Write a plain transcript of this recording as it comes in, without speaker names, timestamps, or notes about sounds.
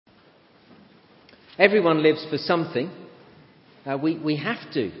Everyone lives for something. We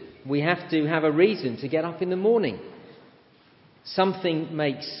have to. We have to have a reason to get up in the morning. Something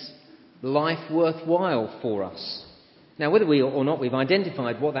makes life worthwhile for us. Now, whether we or not we've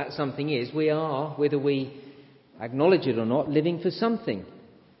identified what that something is, we are, whether we acknowledge it or not, living for something.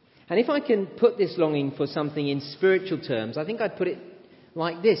 And if I can put this longing for something in spiritual terms, I think I'd put it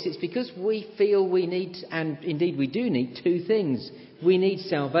like this. It's because we feel we need, and indeed we do need, two things. We need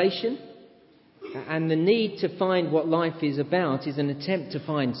salvation, and the need to find what life is about is an attempt to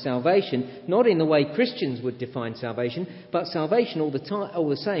find salvation, not in the way Christians would define salvation, but salvation all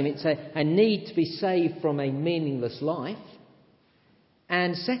the same. It's a need to be saved from a meaningless life.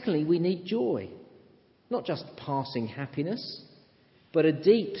 And secondly, we need joy. Not just passing happiness, but a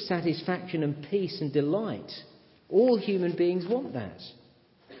deep satisfaction and peace and delight. All human beings want that.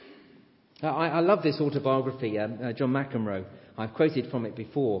 I love this autobiography, John McEnroe. I've quoted from it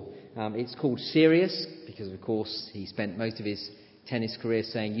before. It's called Serious, because, of course, he spent most of his tennis career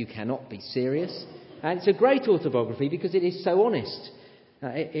saying, "You cannot be serious." And it's a great autobiography because it is so honest.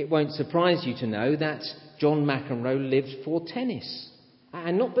 It won't surprise you to know that John McEnroe lived for tennis.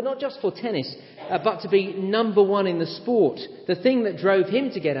 But not just for tennis, but to be number one in the sport. The thing that drove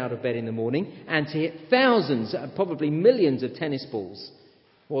him to get out of bed in the morning and to hit thousands, probably millions of tennis balls,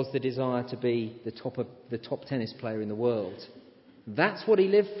 was the desire to be the top tennis player in the world. That's what he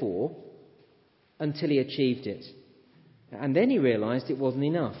lived for until he achieved it. And then he realised it wasn't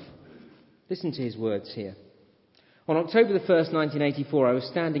enough. Listen to his words here. On October the 1st, 1984, I was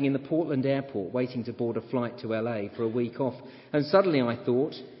standing in the Portland airport waiting to board a flight to LA for a week off. And suddenly I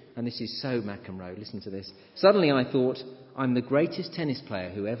thought, and this is so McEnroe, listen to this. Suddenly I thought, I'm the greatest tennis player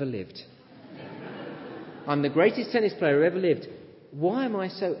who ever lived. I'm the greatest tennis player who ever lived. Why am I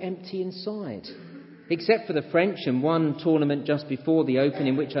so empty inside? Except for the French and one tournament just before the Open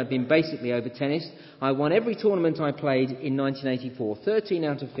in which I'd been basically over tennis, I won every tournament I played in 1984, 13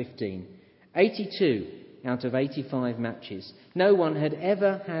 out of 15, 82 out of 85 matches. No one had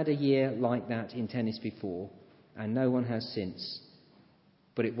ever had a year like that in tennis before, and no one has since.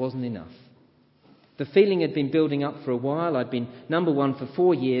 But it wasn't enough. The feeling had been building up for a while. I'd been number one for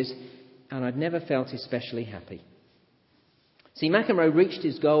 4 years, and I'd never felt especially happy. See, McEnroe reached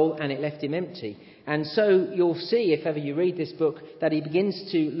his goal, and it left him empty. And so you'll see, if ever you read this book, that he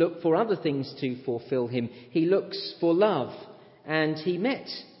begins to look for other things to fulfill him. He looks for love, and he met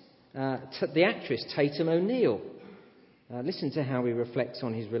the actress Tatum O'Neil. Listen to how he reflects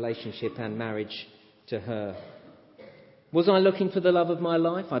on his relationship and marriage to her. Was I looking for the love of my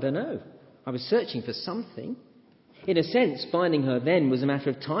life? I don't know. I was searching for something. In a sense, finding her then was a matter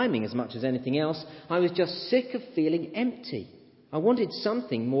of timing as much as anything else. I was just sick of feeling empty. I wanted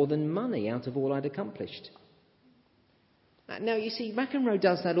something more than money out of all I'd accomplished. Now, you see, McEnroe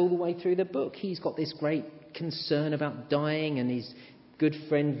does that all the way through the book. He's got this great concern about dying, and his good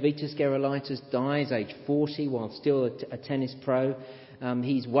friend Vitas Gerulaitis dies age 40 while still a tennis pro.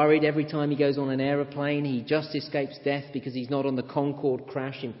 He's worried every time he goes on an aeroplane. He just escapes death because he's not on the Concorde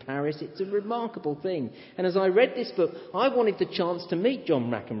crash in Paris. It's a remarkable thing. And as I read this book, I wanted the chance to meet John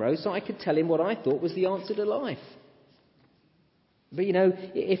McEnroe so I could tell him what I thought was the answer to life. But, you know,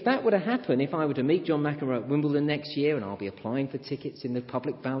 if that were to happen, if I were to meet John McEnroe at Wimbledon next year, and I'll be applying for tickets in the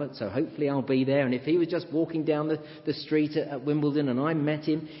public ballot, so hopefully I'll be there, and if he was just walking down the street at Wimbledon and I met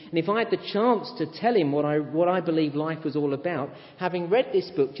him, and if I had the chance to tell him what I believe life was all about, having read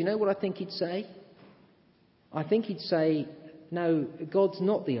this book, do you know what I think he'd say? I think he'd say, no, God's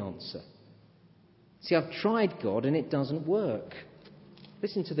not the answer. See, I've tried God and it doesn't work.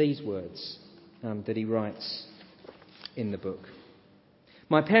 Listen to these words that he writes in the book.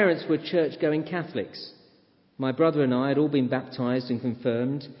 My parents were church-going Catholics. My brother and I had all been baptised and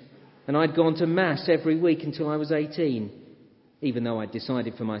confirmed, and I'd gone to Mass every week until I was 18, even though I'd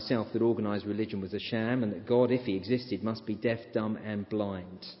decided for myself that organised religion was a sham and that God, if he existed, must be deaf, dumb and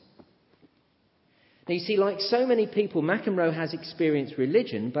blind. Now, you see, like so many people, McEnroe has experienced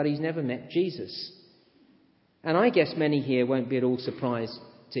religion, but he's never met Jesus. And I guess many here won't be at all surprised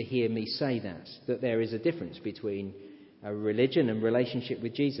to hear me say that there is a difference between a religion and relationship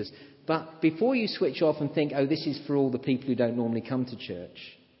with Jesus. But before you switch off and think, oh, this is for all the people who don't normally come to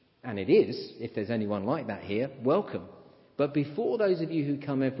church, and it is, if there's anyone like that here, welcome. But before those of you who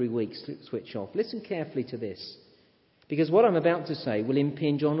come every week switch off, listen carefully to this, because what I'm about to say will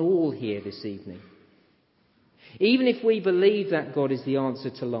impinge on all here this evening. Even if we believe that God is the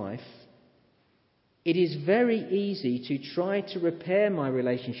answer to life, it is very easy to try to repair my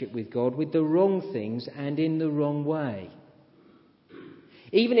relationship with God with the wrong things and in the wrong way.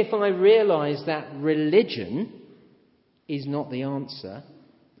 Even if I realise that religion is not the answer,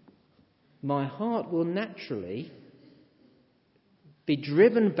 my heart will naturally be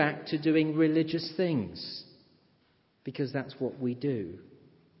driven back to doing religious things, because that's what we do.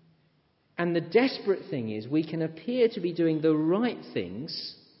 And the desperate thing is, we can appear to be doing the right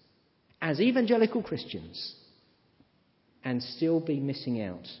things as evangelical Christians and still be missing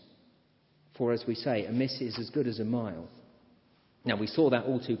out. For, as we say, a miss is as good as a mile. Now, we saw that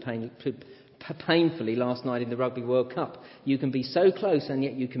all too painfully last night in the Rugby World Cup. You can be so close and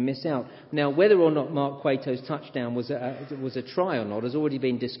yet you can miss out. Now, whether or not Mark Cueto's touchdown was a try or not has already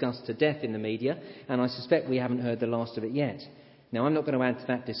been discussed to death in the media, and I suspect we haven't heard the last of it yet. Now, I'm not going to add to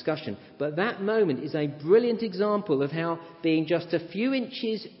that discussion, but that moment is a brilliant example of how being just a few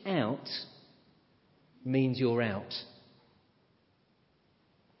inches out means you're out.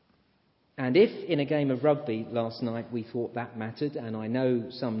 And if in a game of rugby last night we thought that mattered, and I know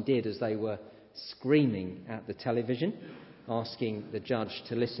some did as they were screaming at the television, asking the judge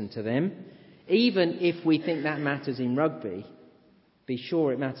to listen to them, even if we think that matters in rugby, be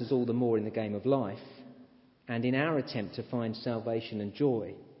sure it matters all the more in the game of life and in our attempt to find salvation and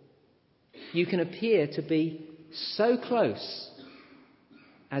joy. You can appear to be so close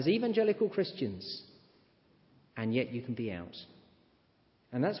as evangelical Christians, and yet you can be out.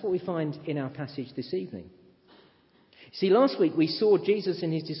 And that's what we find in our passage this evening. See, last week we saw Jesus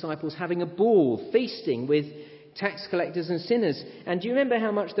and his disciples having a ball, feasting with tax collectors and sinners. And do you remember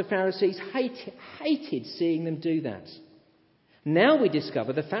how much the Pharisees hated seeing them do that? Now we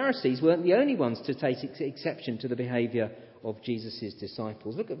discover the Pharisees weren't the only ones to take exception to the behaviour of Jesus'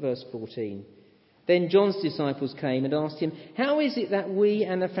 disciples. Look at verse 14. Then John's disciples came and asked him, "How is it that we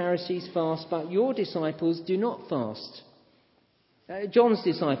and the Pharisees fast, but your disciples do not fast?" John's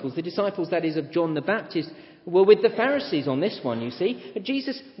disciples, the disciples, that is, of John the Baptist, were with the Pharisees on this one, you see.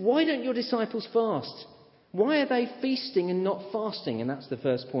 Jesus, why don't your disciples fast? Why are they feasting and not fasting? And that's the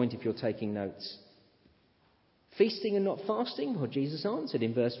first point if you're taking notes. Feasting and not fasting? Well, Jesus answered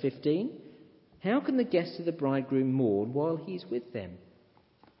in verse 15, "How can the guests of the bridegroom mourn while he's with them?"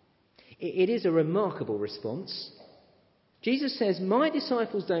 It is a remarkable response. Jesus says, my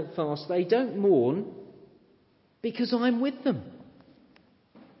disciples don't fast, they don't mourn, because I'm with them.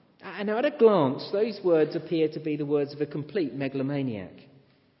 And now at a glance, those words appear to be the words of a complete megalomaniac.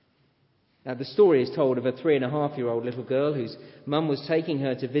 Now, the story is told of a 3.5-year-old little girl whose mum was taking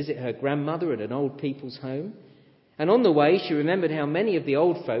her to visit her grandmother at an old people's home. And on the way, she remembered how many of the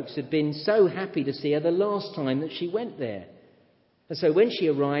old folks had been so happy to see her the last time that she went there. And so when she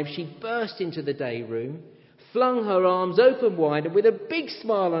arrived, she burst into the day room, flung her arms open wide, and with a big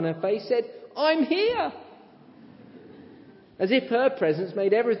smile on her face said, "I'm here!" As if her presence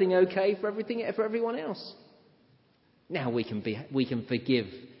made everything okay for everyone else. Now we can forgive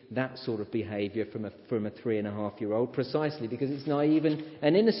that sort of behaviour from a 3.5-year-old precisely because it's naive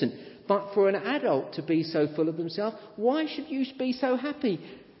and innocent. But for an adult to be so full of themselves, why should you be so happy?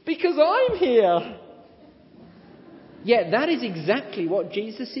 Because I'm here. Yet that is exactly what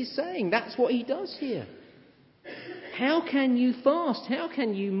Jesus is saying. That's what he does here. How can you fast? How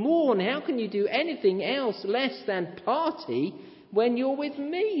can you mourn? How can you do anything else less than party when you're with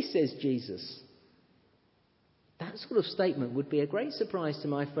me, says Jesus. That sort of statement would be a great surprise to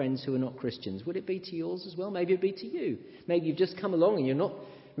my friends who are not Christians. Would it be to yours as well? Maybe it'd be to you. Maybe you've just come along and you're not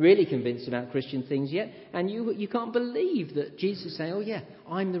really convinced about Christian things yet, and you can't believe that Jesus is saying, "Oh yeah,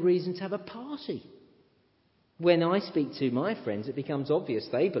 I'm the reason to have a party." When I speak to my friends, it becomes obvious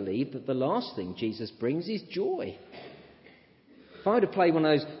they believe that the last thing Jesus brings is joy. If I were to play one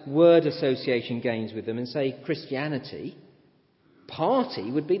of those word association games with them and say Christianity,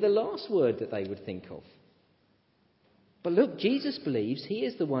 party would be the last word that they would think of. But look, Jesus believes he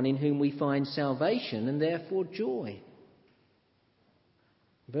is the one in whom we find salvation and therefore joy.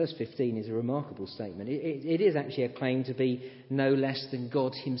 Verse 15 is a remarkable statement. It is actually a claim to be no less than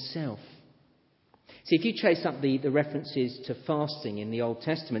God himself. See, if you trace up the references to fasting in the Old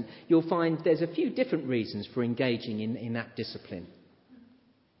Testament, you'll find there's a few different reasons for engaging in that discipline.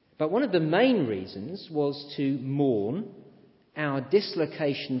 But one of the main reasons was to mourn our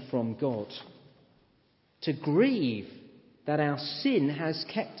dislocation from God, to grieve that our sin has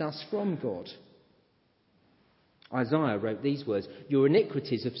kept us from God. Isaiah wrote these words, Your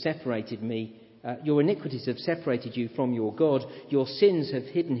iniquities have separated you from your God. Your sins have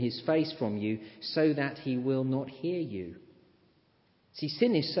hidden his face from you so that he will not hear you. See,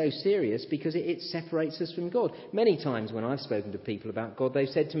 sin is so serious because it separates us from God. Many times when I've spoken to people about God, they've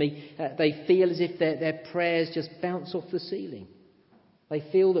said to me they feel as if their prayers just bounce off the ceiling. They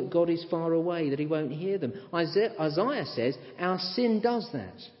feel that God is far away, that he won't hear them. Isaiah says our sin does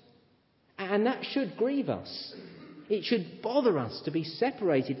that. And that should grieve us. It should bother us to be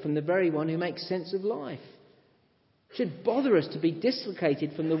separated from the very one who makes sense of life. It should bother us to be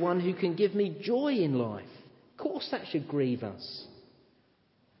dislocated from the one who can give me joy in life. Of course that should grieve us.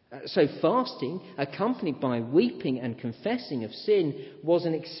 So fasting, accompanied by weeping and confessing of sin, was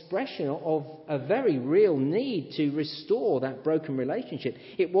an expression of a very real need to restore that broken relationship.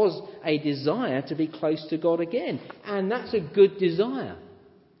 It was a desire to be close to God again. And that's a good desire.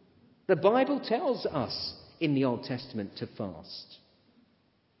 The Bible tells us in the Old Testament to fast.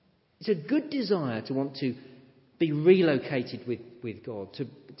 It's a good desire to want to be relocated with God,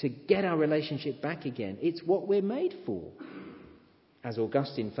 to get our relationship back again. It's what we're made for. As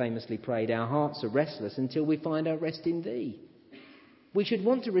Augustine famously prayed, our hearts are restless until we find our rest in thee. We should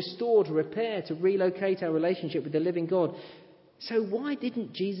want to restore, to repair, to relocate our relationship with the living God. So why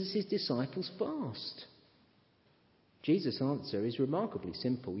didn't Jesus' disciples fast? Jesus' answer is remarkably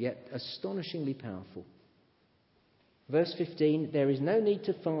simple, yet astonishingly powerful. Verse 15, there is no need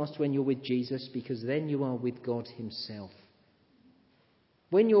to fast when you're with Jesus, because then you are with God himself.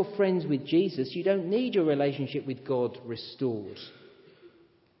 When you're friends with Jesus, you don't need your relationship with God restored,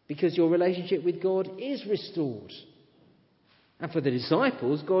 because your relationship with God is restored. And for the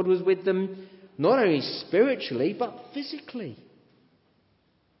disciples, God was with them not only spiritually, but physically.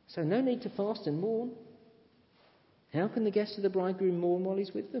 So no need to fast and mourn. How can the guests of the bridegroom mourn while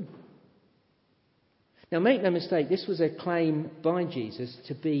he's with them? Now make no mistake, this was a claim by Jesus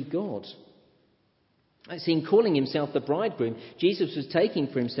to be God. See, in calling himself the bridegroom, Jesus was taking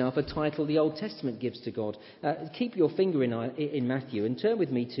for himself a title the Old Testament gives to God. Keep your finger in Matthew and turn with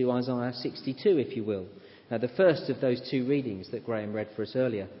me to Isaiah 62, if you will. The first of those two readings that Graham read for us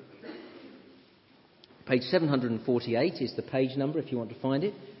earlier. Page 748 is the page number if you want to find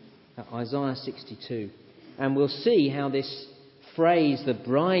it. Isaiah 62. And we'll see how this phrase, the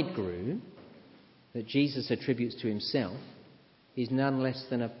bridegroom, that Jesus attributes to himself, is none less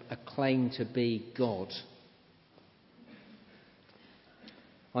than a claim to be God.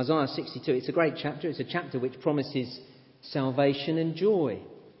 Isaiah 62, it's a great chapter. It's a chapter which promises salvation and joy.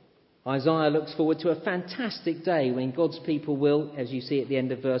 Isaiah looks forward to a fantastic day when God's people will, as you see at the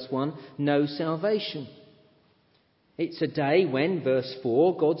end of verse 1, know salvation. It's a day when, verse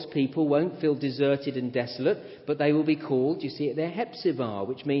 4, God's people won't feel deserted and desolate, but they will be called, you see it there, Hepzibah,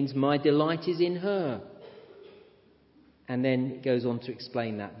 which means my delight is in her. And then it goes on to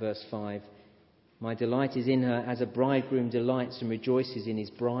explain that, verse 5. My delight is in her as a bridegroom delights and rejoices in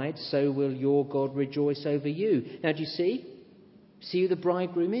his bride, so will your God rejoice over you. Now do you see? See who the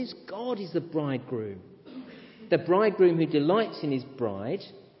bridegroom is? God is the bridegroom. The bridegroom who delights in his bride,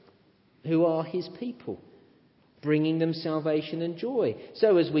 who are his people, bringing them salvation and joy.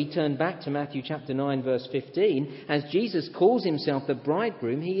 So as we turn back to Matthew chapter 9, verse 15, as Jesus calls himself the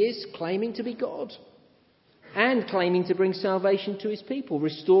bridegroom, he is claiming to be God and claiming to bring salvation to his people,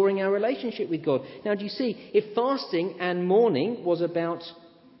 restoring our relationship with God. Now, do you see, if fasting and mourning was about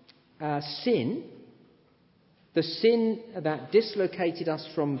sin, the sin that dislocated us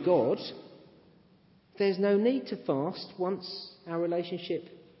from God, there's no need to fast once our relationship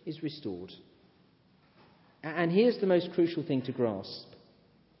is restored. And here's the most crucial thing to grasp.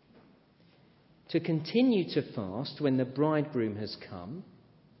 To continue to fast when the bridegroom has come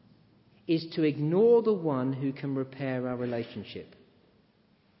is to ignore the one who can repair our relationship.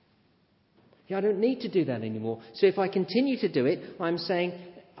 Yeah, I don't need to do that anymore. So if I continue to do it, I'm saying,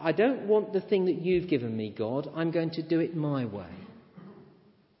 I don't want the thing that you've given me, God. I'm going to do it my way.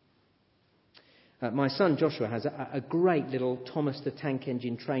 My son Joshua has a great little Thomas the Tank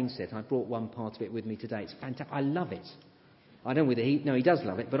Engine train set. I brought one part of it with me today. It's fantastic. I love it. I don't know whether he does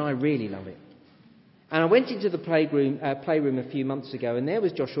love it, but I really love it. And I went into the playroom a few months ago, and there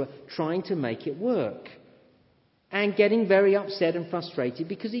was Joshua trying to make it work and getting very upset and frustrated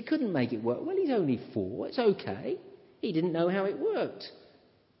because he couldn't make it work. Well, he's only 4. It's okay. He didn't know how it worked.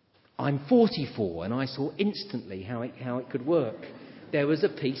 I'm 44, and I saw instantly how it could work. There was a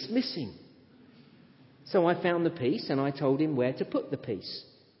piece missing. So I found the piece, and I told him where to put the piece.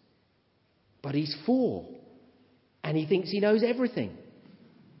 But he's 4, and he thinks he knows everything.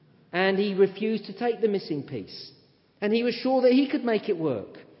 And he refused to take the missing piece. And he was sure that he could make it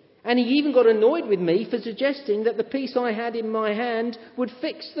work. And he even got annoyed with me for suggesting that the piece I had in my hand would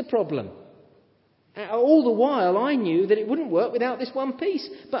fix the problem. All the while I knew that it wouldn't work without this one piece.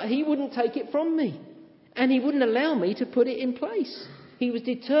 But he wouldn't take it from me. And he wouldn't allow me to put it in place. He was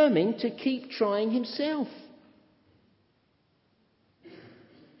determined to keep trying himself.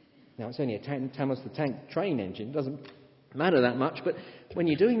 Now, it's only a Thomas the Tank train engine. It doesn't matter that much. But when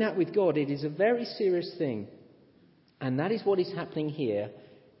you're doing that with God, it is a very serious thing. And that is what is happening here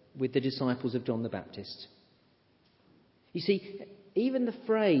with the disciples of John the Baptist. You see, even the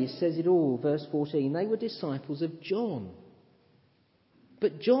phrase says it all, verse 14. They were disciples of John.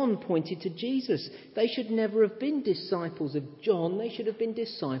 But John pointed to Jesus. They should never have been disciples of John. They should have been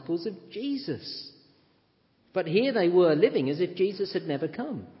disciples of Jesus. But here they were living as if Jesus had never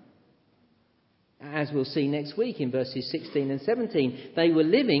come. As we'll see next week in verses 16 and 17, they were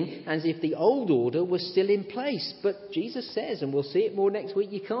living as if the old order was still in place. But Jesus says, and we'll see it more next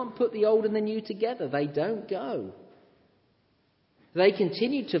week, you can't put the old and the new together. They don't go. They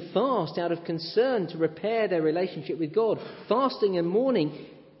continued to fast out of concern to repair their relationship with God, fasting and mourning.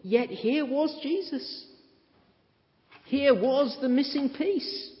 Yet here was Jesus. Here was the missing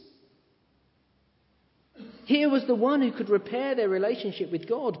piece. Here was the one who could repair their relationship with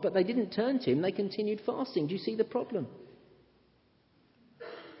God, but they didn't turn to him. They continued fasting. Do you see the problem?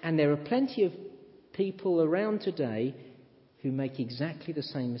 And there are plenty of people around today who make exactly the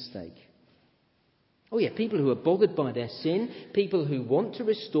same mistake. Oh yeah, people who are bothered by their sin, people who want to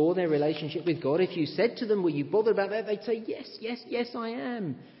restore their relationship with God. If you said to them, were you bothered about that? They'd say, yes, yes, yes, I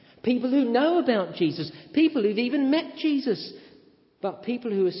am. People who know about Jesus, people who've even met Jesus, but people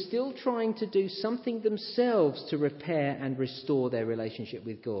who are still trying to do something themselves to repair and restore their relationship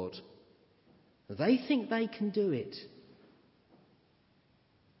with God. They think they can do it.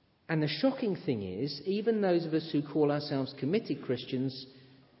 And the shocking thing is, even those of us who call ourselves committed Christians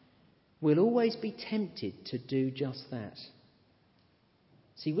will always be tempted to do just that.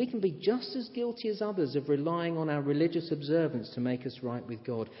 See, we can be just as guilty as others of relying on our religious observance to make us right with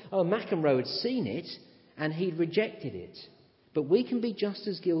God. Oh, McEnroe had seen it and he'd rejected it. But we can be just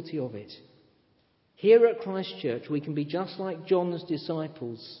as guilty of it. Here at Christ Church, we can be just like John's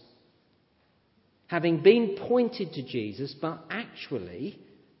disciples, having been pointed to Jesus, but actually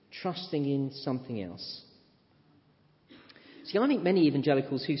trusting in something else. See, I think many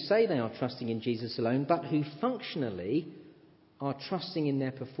evangelicals who say they are trusting in Jesus alone, but who functionally are trusting in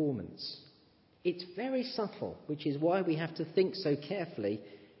their performance. It's very subtle, which is why we have to think so carefully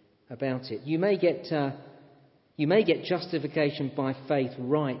about it. You may get justification by faith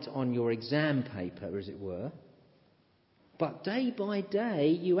right on your exam paper, as it were, but day by day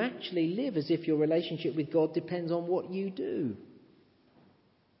you actually live as if your relationship with God depends on what you do.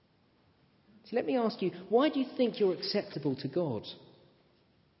 So let me ask you, why do you think you're acceptable to God?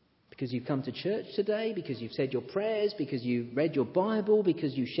 Because you've come to church today? Because you've said your prayers? Because you read your Bible?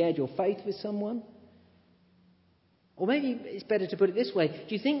 Because you shared your faith with someone? Or maybe it's better to put it this way.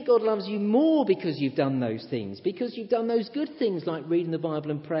 Do you think God loves you more because you've done those things? Because you've done those good things like reading the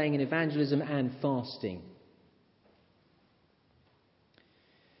Bible and praying and evangelism and fasting?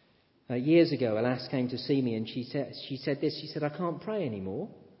 Years ago, a lass came to see me and she said this. She said, I can't pray anymore.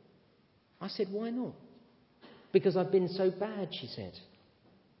 I said, why not? Because I've been so bad, she said.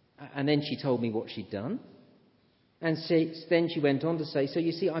 And then she told me what she'd done. And then she went on to say, so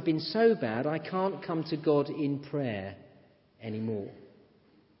you see, I've been so bad, I can't come to God in prayer anymore.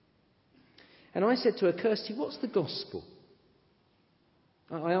 And I said to her, Kirsty, what's the gospel?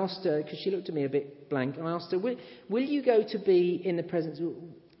 I asked her, because she looked at me a bit blank, I asked her, will you go to be in the presence of...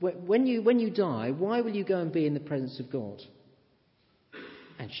 When you die, why will you go and be in the presence of God?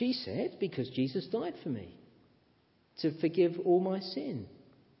 And she said, because Jesus died for me, to forgive all my sin.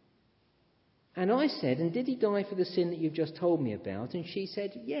 And I said, and did he die for the sin that you've just told me about? And she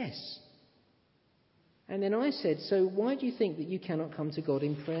said, yes. And then I said, so why do you think that you cannot come to God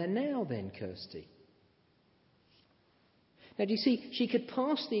in prayer now then, Kirsty? Now, do you see, she could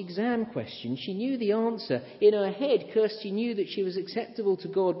pass the exam question. She knew the answer. In her head, Kirsty knew that she was acceptable to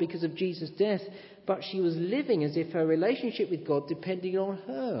God because of Jesus' death, but she was living as if her relationship with God depended on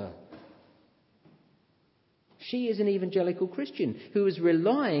her. She is an evangelical Christian who is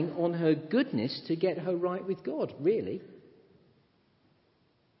relying on her goodness to get her right with God, really.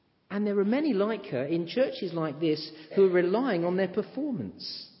 And there are many like her in churches like this who are relying on their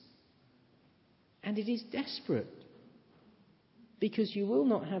performance. And it is desperate, because you will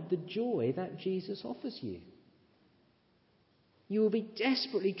not have the joy that Jesus offers you. You will be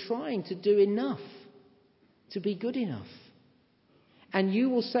desperately trying to do enough, to be good enough. And you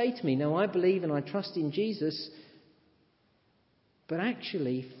will say to me, no, I believe and I trust in Jesus, but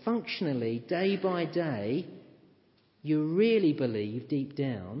actually, functionally, day by day, you really believe deep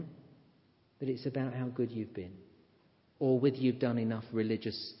down that it's about how good you've been, or whether you've done enough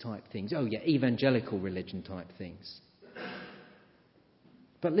religious type things. Oh yeah, evangelical religion type things.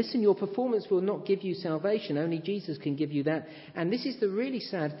 But listen, your performance will not give you salvation. Only Jesus can give you that. And this is the really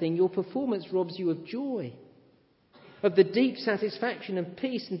sad thing. Your performance robs you of joy, of the deep satisfaction and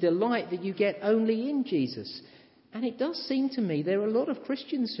peace and delight that you get only in Jesus. And it does seem to me there are a lot of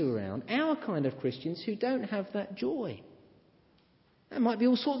Christians who are around, our kind of Christians, who don't have that joy. There might be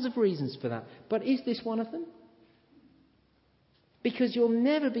all sorts of reasons for that. But is this one of them? Because you'll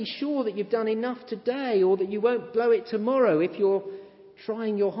never be sure that you've done enough today or that you won't blow it tomorrow if you're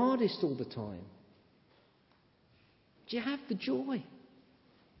trying your hardest all the time. Do you have the joy?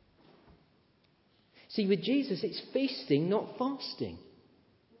 See, with Jesus, it's feasting, not fasting.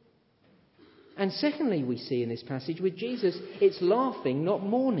 And secondly, we see in this passage, with Jesus, it's laughing, not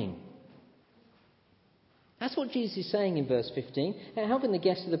mourning. That's what Jesus is saying in verse 15. How can the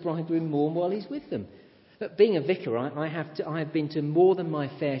guests of the bridegroom mourn while he's with them? But being a vicar, I have been to more than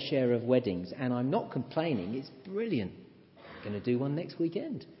my fair share of weddings, and I'm not complaining. It's brilliant. I'm going to do one next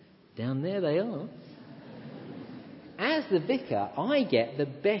weekend. Down there they are. As the vicar, I get the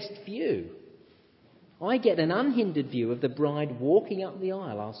best view. I get an unhindered view of the bride walking up the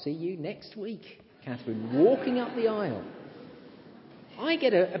aisle. I'll see you next week, Catherine, walking up the aisle. I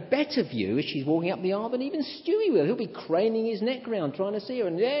get a better view as she's walking up the aisle than even Stewie will. He'll be craning his neck round trying to see her,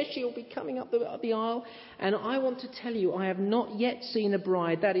 and there she'll be coming up the aisle. And I want to tell you, I have not yet seen a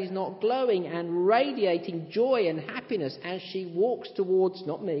bride that is not glowing and radiating joy and happiness as she walks towards,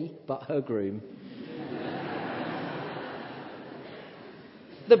 not me, but her groom.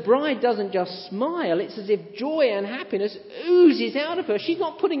 The bride doesn't just smile, it's as if joy and happiness oozes out of her. She's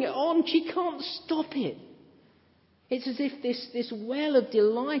not putting it on, she can't stop it. It's as if this well of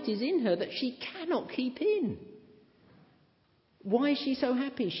delight is in her that she cannot keep in. Why is she so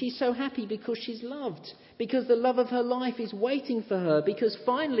happy? She's so happy because she's loved, because the love of her life is waiting for her, because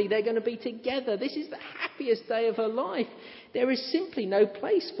finally they're going to be together. This is the happiest day of her life. There is simply no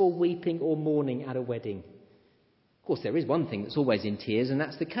place for weeping or mourning at a wedding. Of course, there is one thing that's always in tears, and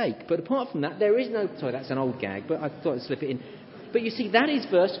that's the cake. But apart from that, there is no... Sorry, that's an old gag, but I thought I'd slip it in. But you see, that is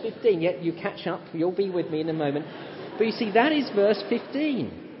verse 15. Yeah, you catch up. You'll be with me in a moment. But you see, that is verse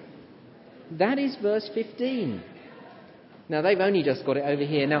 15. That is verse 15. Now, they've only just got it over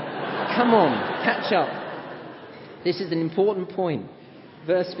here. Now, come on, catch up. This is an important point.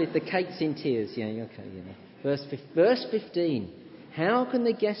 Verse 15, the cake's in tears. Yeah, okay, you know. Verse 15. How can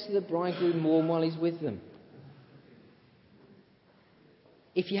the guests of the bridegroom mourn while he's with them?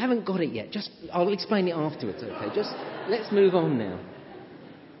 If you haven't got it yet, I'll explain it afterwards, okay? Just let's move on now.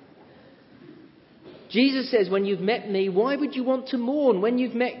 Jesus says, when you've met me, why would you want to mourn? When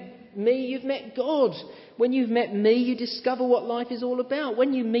you've met me, you've met God. When you've met me, you discover what life is all about.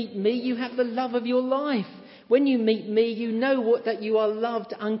 When you meet me, you have the love of your life. When you meet me, you know that you are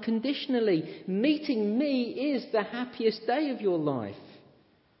loved unconditionally. Meeting me is the happiest day of your life.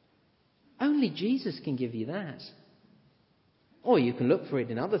 Only Jesus can give you that. Or you can look for it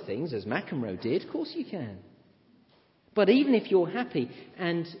in other things, as McEnroe did. Of course you can. But even if you're happy,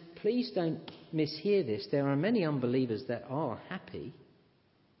 and please don't mishear this, there are many unbelievers that are happy.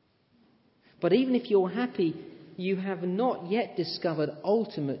 But even if you're happy, you have not yet discovered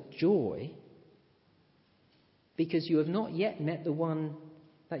ultimate joy because you have not yet met the one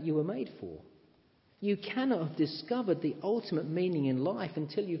that you were made for. You cannot have discovered the ultimate meaning in life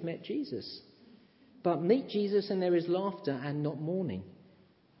until you've met Jesus. But meet Jesus and there is laughter and not mourning.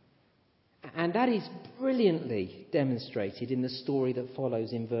 And that is brilliantly demonstrated in the story that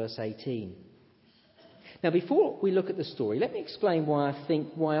follows in verse 18. Now, before we look at the story, let me explain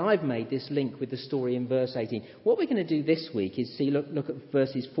why I've made this link with the story in verse 18. What we're going to do this week is look at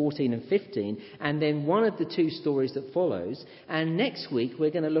verses 14 and 15, and then one of the two stories that follows. And next week,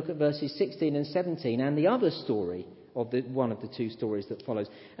 we're going to look at verses 16 and 17 and the other story of one of the two stories that follows.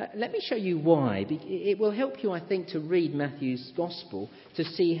 Let me show you why. It will help you, I think, to read Matthew's Gospel to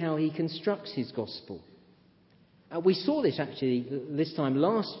see how he constructs his Gospel. We saw this actually this time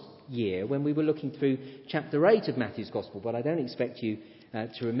last year when we were looking through chapter 8 of Matthew's Gospel, but I don't expect you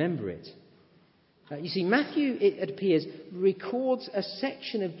to remember it. You see, Matthew, it appears, records a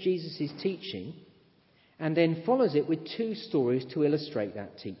section of Jesus' teaching and then follows it with two stories to illustrate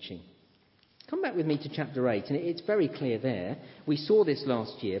that teaching. Come back with me to chapter 8, and it's very clear there. We saw this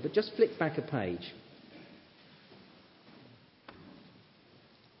last year, but just flip back a page.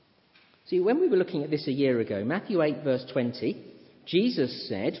 See, when we were looking at this a year ago, Matthew 8, verse 20, Jesus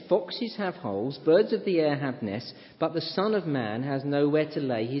said, "Foxes have holes, birds of the air have nests, but the Son of Man has nowhere to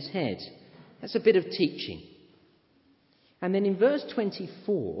lay his head." That's a bit of teaching. And then in verse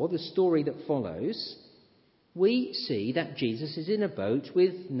 24, the story that follows, we see that Jesus is in a boat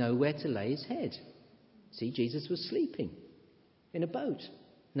with nowhere to lay his head. See, Jesus was sleeping in a boat,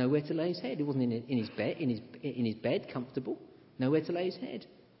 nowhere to lay his head. He wasn't in his bed, comfortable, nowhere to lay his head.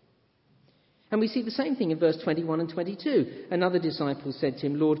 And we see the same thing in verse 21 and 22. Another disciple said to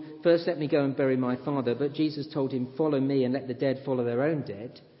him, "Lord, first let me go and bury my father." But Jesus told him, "Follow me and let the dead follow their own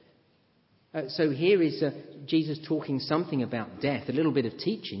dead." So here is Jesus talking something about death, a little bit of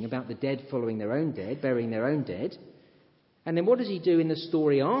teaching about the dead following their own dead, burying their own dead. And then what does he do in the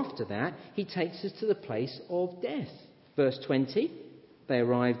story after that? He takes us to the place of death. Verse 20, they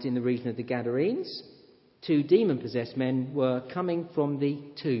arrived in the region of the Gadarenes. 2 demon-possessed men were coming from the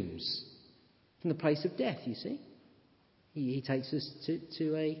tombs, from the place of death, you see. He takes us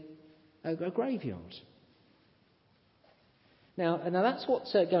to a graveyard. Now that's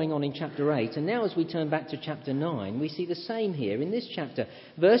what's going on in chapter 8. And now as we turn back to chapter 9, we see the same here in this chapter.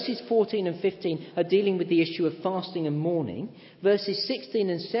 Verses 14 and 15 are dealing with the issue of fasting and mourning. Verses 16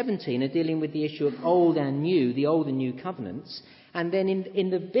 and 17 are dealing with the issue of old and new, the old and new covenants. And then in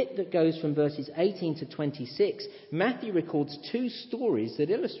the bit that goes from verses 18 to 26, Matthew records 2 stories that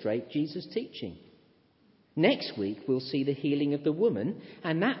illustrate Jesus' teaching. Next week, we'll see the healing of the woman,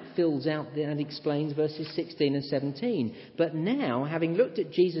 and that fills out and explains verses 16 and 17. But now, having looked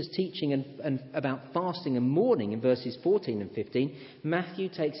at Jesus' teaching and about fasting and mourning in verses 14 and 15, Matthew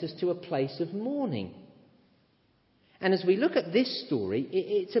takes us to a place of mourning. And as we look at this story,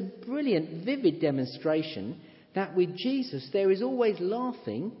 it's a brilliant, vivid demonstration that with Jesus there is always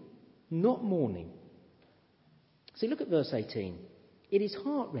laughing, not mourning. See, look at verse 18. It is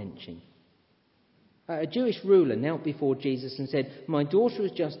heart-wrenching. A Jewish ruler knelt before Jesus and said, "My daughter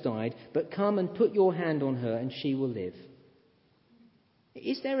has just died, but come and put your hand on her and she will live."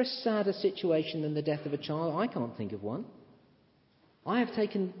 Is there a sadder situation than the death of a child? I can't think of one. I have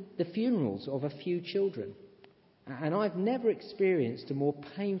taken the funerals of a few children, and I've never experienced a more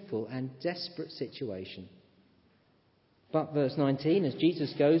painful and desperate situation. But verse 19, as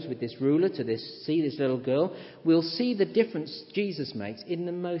Jesus goes with this ruler to see this little girl, we'll see the difference Jesus makes in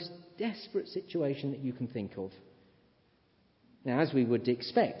the most desperate situation that you can think of. Now, as we would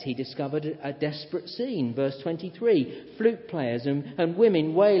expect, he discovered a desperate scene. Verse 23, flute players and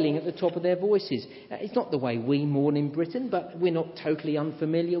women wailing at the top of their voices. It's not the way we mourn in Britain, but we're not totally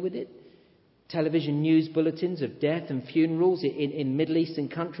unfamiliar with it. Television news bulletins of death and funerals in Middle Eastern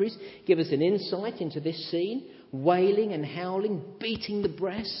countries give us an insight into this scene. Wailing and howling, beating the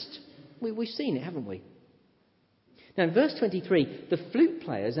breast. We've seen it, haven't we? Now in verse 23, the flute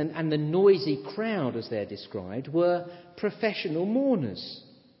players and the noisy crowd, as they're described, were professional mourners.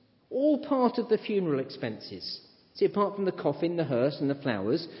 All part of the funeral expenses. See, apart from the coffin, the hearse and the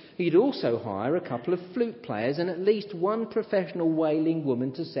flowers, you'd also hire a couple of flute players and at least one professional wailing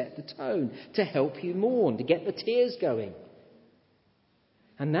woman to set the tone, to help you mourn, to get the tears going.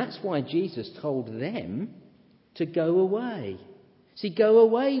 And that's why Jesus told them to go away. See, go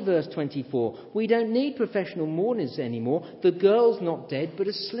away, verse 24. We don't need professional mourners anymore. The girl's not dead, but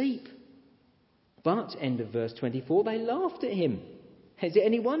asleep. But, end of verse 24, they laughed at him. Is it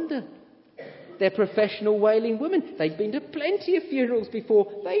any wonder? They're professional wailing women. They'd been to plenty of funerals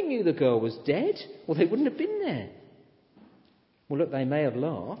before. They knew the girl was dead, or they wouldn't have been there. Well, look, they may have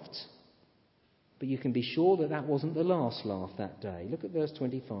laughed, but you can be sure that wasn't the last laugh that day. Look at verse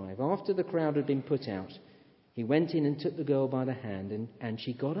 25. After the crowd had been put out, he went in and took the girl by the hand, and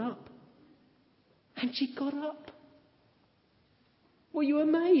she got up. And she got up. Were you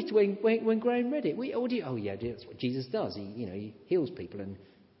amazed when Graham read it? That's what Jesus does. He heals people and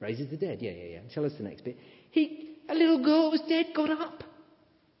raises the dead. Yeah. Tell us the next bit. A little girl was dead, got up.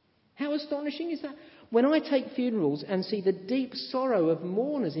 How astonishing is that? When I take funerals and see the deep sorrow of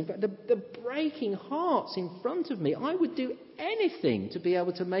mourners, in fact, the breaking hearts in front of me, I would do anything to be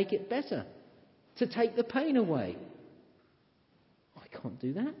able to make it better. To take the pain away. I can't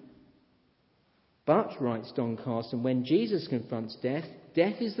do that. But, writes Don Carson, when Jesus confronts death,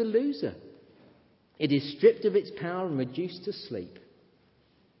 death is the loser. It is stripped of its power and reduced to sleep.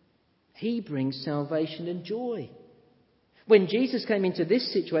 He brings salvation and joy. When Jesus came into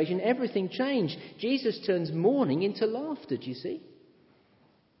this situation, everything changed. Jesus turns mourning into laughter, do you see?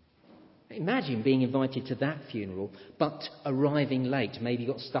 Imagine being invited to that funeral, but arriving late, maybe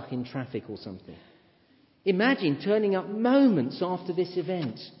got stuck in traffic or something. Imagine turning up moments after this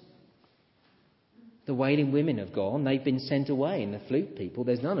event. The wailing women have gone, they've been sent away, and the flute people,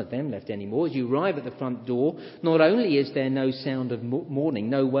 there's none of them left anymore. As you arrive at the front door, not only is there no sound of mourning,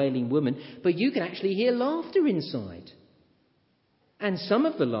 no wailing woman, but you can actually hear laughter inside. And some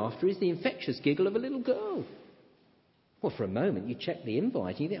of the laughter is the infectious giggle of a little girl. Well, for a moment, you check the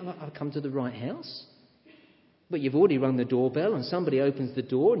invite and you think, I've come to the right house. But you've already rung the doorbell and somebody opens the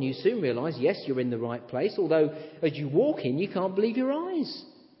door and you soon realise, yes, you're in the right place. Although, as you walk in, you can't believe your eyes.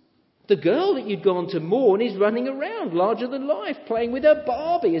 The girl that you'd gone to mourn is running around, larger than life, playing with her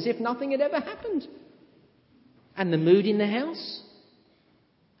Barbie as if nothing had ever happened. And the mood in the house?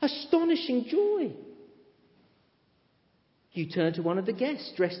 Astonishing joy. You turn to one of the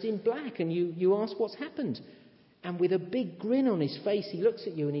guests dressed in black and you ask what's happened. And with a big grin on his face, he looks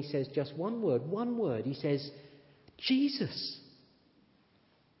at you and he says just one word. He says, Jesus.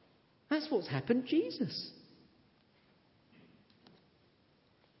 That's what's happened, Jesus.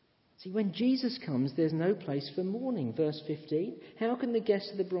 See, when Jesus comes, there's no place for mourning. Verse 15, how can the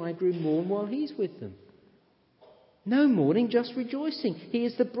guests of the bridegroom mourn while he's with them? No mourning, just rejoicing. He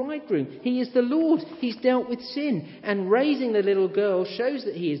is the bridegroom. He is the Lord. He's dealt with sin. And raising the little girl shows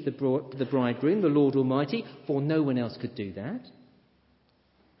that he is the bridegroom, the Lord Almighty, for no one else could do that.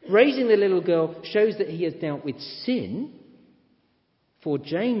 Raising the little girl shows that he has dealt with sin. For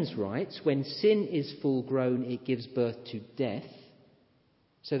James writes, when sin is full grown, it gives birth to death.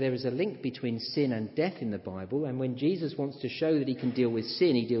 So there is a link between sin and death in the Bible. And when Jesus wants to show that he can deal with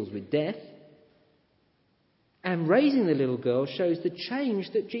sin, he deals with death. And raising the little girl shows the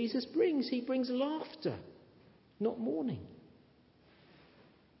change that Jesus brings. He brings laughter, not mourning.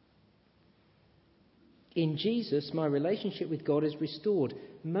 In Jesus, my relationship with God is restored.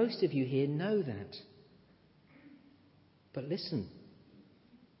 Most of you here know that. But listen,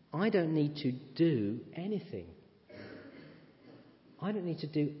 I don't need to do anything. I don't need to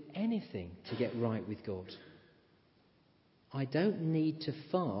do anything to get right with God. I don't need to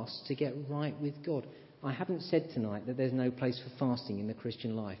fast to get right with God. I haven't said tonight that there's no place for fasting in the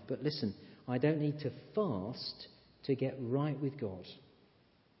Christian life. But listen, I don't need to fast to get right with God.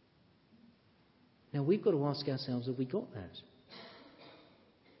 Now, we've got to ask ourselves, have we got that?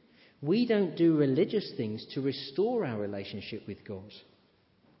 We don't do religious things to restore our relationship with God.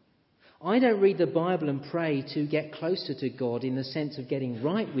 I don't read the Bible and pray to get closer to God in the sense of getting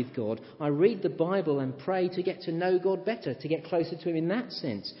right with God. I read the Bible and pray to get to know God better, to get closer to him in that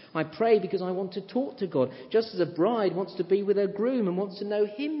sense. I pray because I want to talk to God, just as a bride wants to be with her groom and wants to know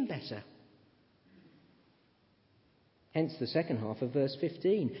him better. Hence the second half of verse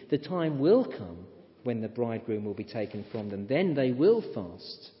 15. The time will come when the bridegroom will be taken from them. Then they will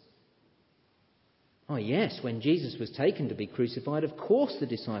fast. Oh yes, when Jesus was taken to be crucified, of course the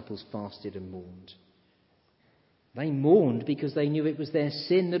disciples fasted and mourned. They mourned because they knew it was their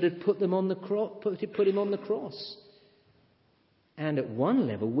sin that had put him on the cross. And at one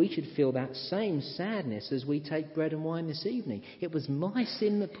level, we should feel that same sadness as we take bread and wine this evening. It was my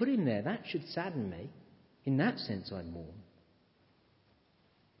sin that put him there. That should sadden me. In that sense, I mourn.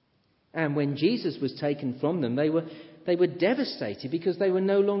 And when Jesus was taken from them, they were devastated because they were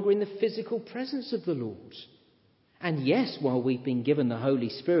no longer in the physical presence of the Lord. And yes, while we've been given the Holy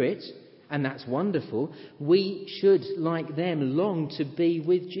Spirit, and that's wonderful, we should, like them, long to be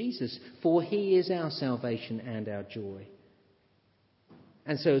with Jesus, for he is our salvation and our joy.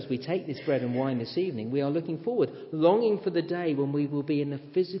 And so as we take this bread and wine this evening, we are looking forward, longing for the day when we will be in the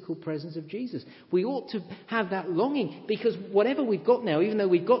physical presence of Jesus. We ought to have that longing, because whatever we've got now, even though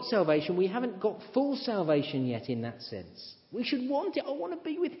we've got salvation, we haven't got full salvation yet in that sense. We should want it. I want to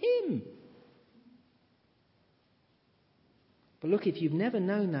be with him. But look, if you've never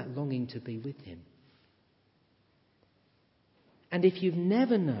known that longing to be with him, and if you've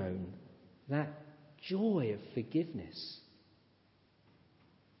never known that joy of forgiveness,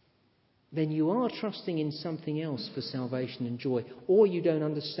 then you are trusting in something else for salvation and joy, or you don't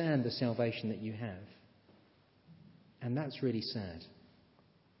understand the salvation that you have. And that's really sad.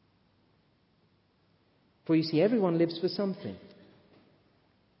 For you see, everyone lives for something.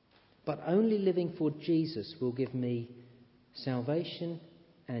 But only living for Jesus will give me salvation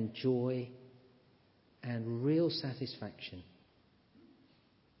and joy and real satisfaction.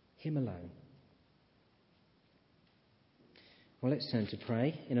 Him alone. Well, let's turn to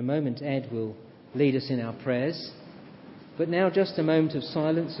pray. In a moment, Ed will lead us in our prayers. But now just a moment of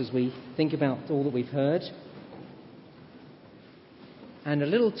silence as we think about all that we've heard. And a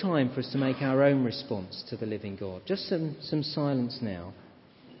little time for us to make our own response to the living God. Just some silence now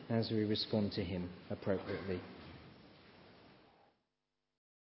as we respond to him appropriately.